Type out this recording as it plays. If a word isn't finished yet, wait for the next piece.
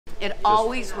It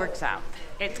always works out.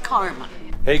 It's karma.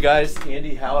 Hey guys,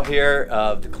 Andy Howe here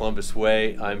of the Columbus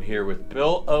Way. I'm here with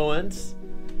Bill Owens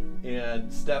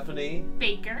and Stephanie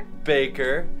Baker.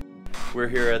 We're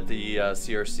here at the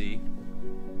CRC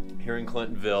here in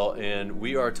Clintonville, and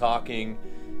we are talking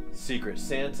Secret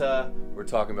Santa. We're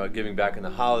talking about giving back in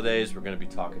the holidays. We're going to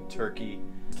be talking turkey.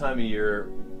 This time of year,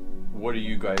 what are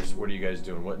you guys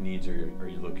doing? What needs are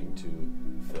you looking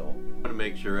to fill? I want to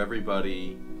make sure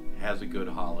everybody has a good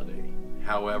holiday,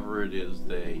 however it is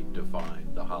they define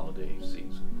the holiday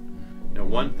season. Now,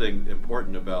 one thing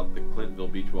important about the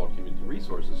Clintonville Beachwald Community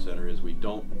Resources Center is we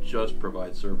don't just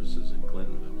provide services in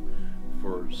Clintonville.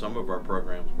 For some of our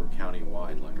programs, we're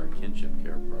countywide, like our kinship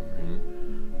care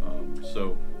program.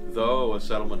 So though a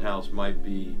settlement house might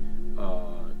be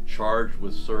charged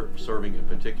with serving a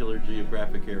particular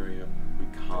geographic area, we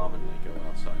commonly go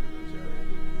outside of those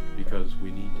areas because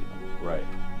we need to. Right.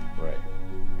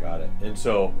 Got it. And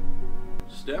so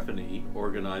Stephanie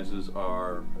organizes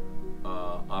our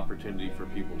opportunity for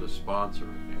people to sponsor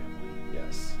a family.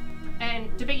 Yes.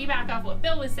 And to piggyback off what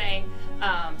Bill was saying,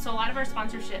 so a lot of our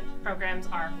sponsorship programs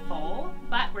are full,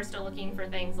 but we're still looking for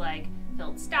things like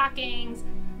filled stockings,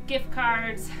 gift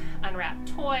cards,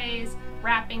 unwrapped toys,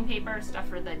 wrapping paper, stuff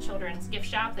for the children's gift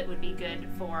shop that would be good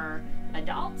for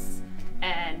adults.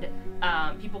 And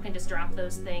people can just drop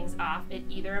those things off at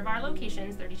either of our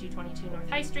locations, 3222 North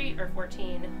High Street or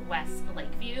 14 West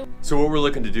Lakeview. So what we're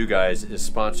looking to do, guys, is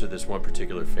sponsor this one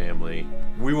particular family.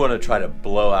 We want to try to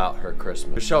blow out her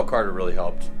Christmas. Michelle Carter really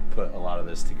helped put a lot of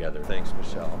this together. Thanks,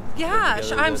 Michelle. Yeah,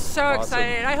 I'm so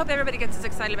excited. I hope everybody gets as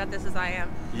excited about this as I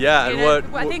am. Yeah,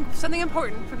 and I think something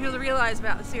important for people to realize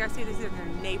about the CRC, these are their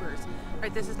neighbors,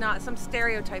 right? This is not some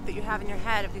stereotype that you have in your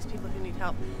head of these people who need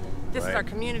help. This is our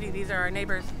community. These are our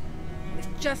neighbors. They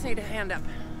just need a hand up,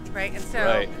 right? And so,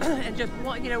 and just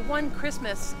one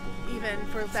Christmas, even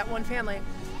for that one family,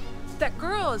 that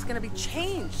girl is going to be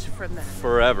changed from that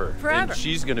forever. And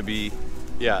she's going to be,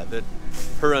 that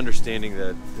her understanding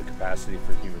that the capacity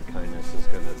for human kindness is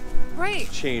going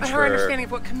to change her understanding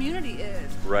of what community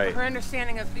is, her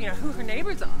understanding of who her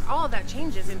neighbors are. All of that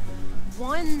changes in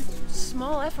one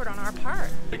small effort on our part.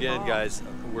 Again, guys,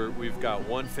 we've got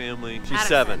one family. She's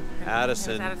Addison. 7.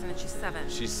 Addison. Yes, Addison, and she's 7.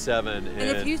 She's 7. And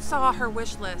if you saw her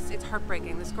wish list, it's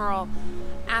heartbreaking. This girl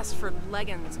asked for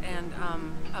leggins and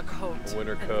a coat, a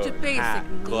winter coat, just basic hat,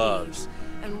 needs. gloves.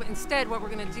 And instead, what we're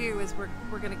going to do is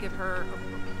we're going to give her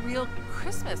a real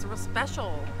Christmas, a real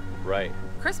special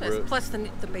Christmas, plus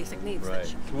the basic needs. That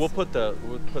she we'll put the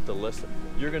list.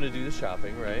 You're going to do the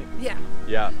shopping, right? Yeah.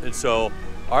 Yeah, and so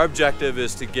our objective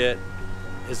is to get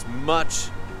as much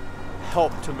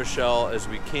help to Michelle as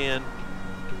we can.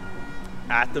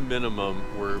 At the minimum,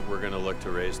 we're going to look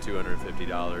to raise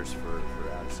 $250 for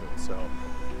Addison. So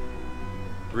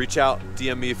reach out,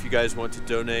 DM me if you guys want to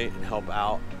donate and help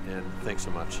out, and thanks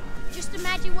so much. Just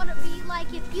imagine what it'd be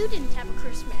like if you didn't have a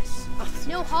Christmas.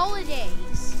 No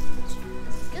holidays.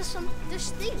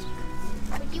 Just think.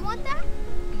 Would you want that?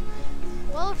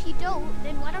 Well, if you don't,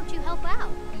 then why don't you help out?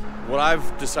 What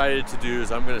I've decided to do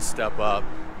is I'm going to step up,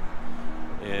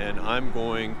 and I'm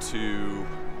going to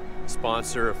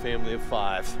sponsor a family of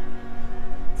 5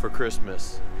 for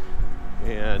Christmas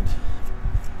and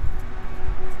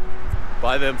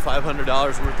buy them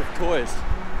 $500 worth of toys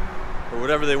or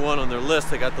whatever they want on their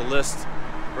list. I got the list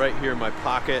right here in my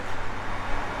pocket.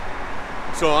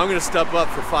 So I'm going to step up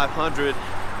for 500,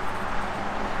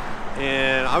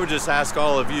 and I would just ask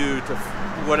all of you to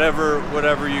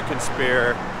whatever you can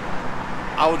spare.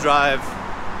 I will drive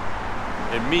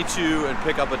and meet you and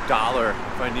pick up $1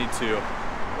 if I need to,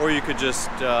 or you could just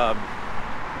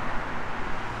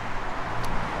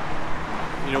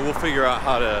we'll figure out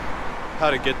how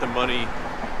to get the money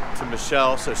to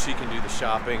Michelle so she can do the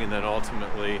shopping, and then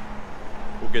ultimately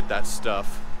we'll get that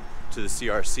stuff to the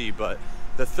CRC. But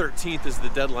the 13th is the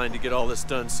deadline to get all this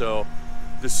done, so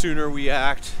the sooner we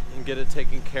act and get it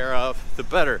taken care of, the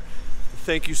better.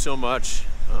 Thank you so much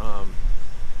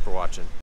for watching.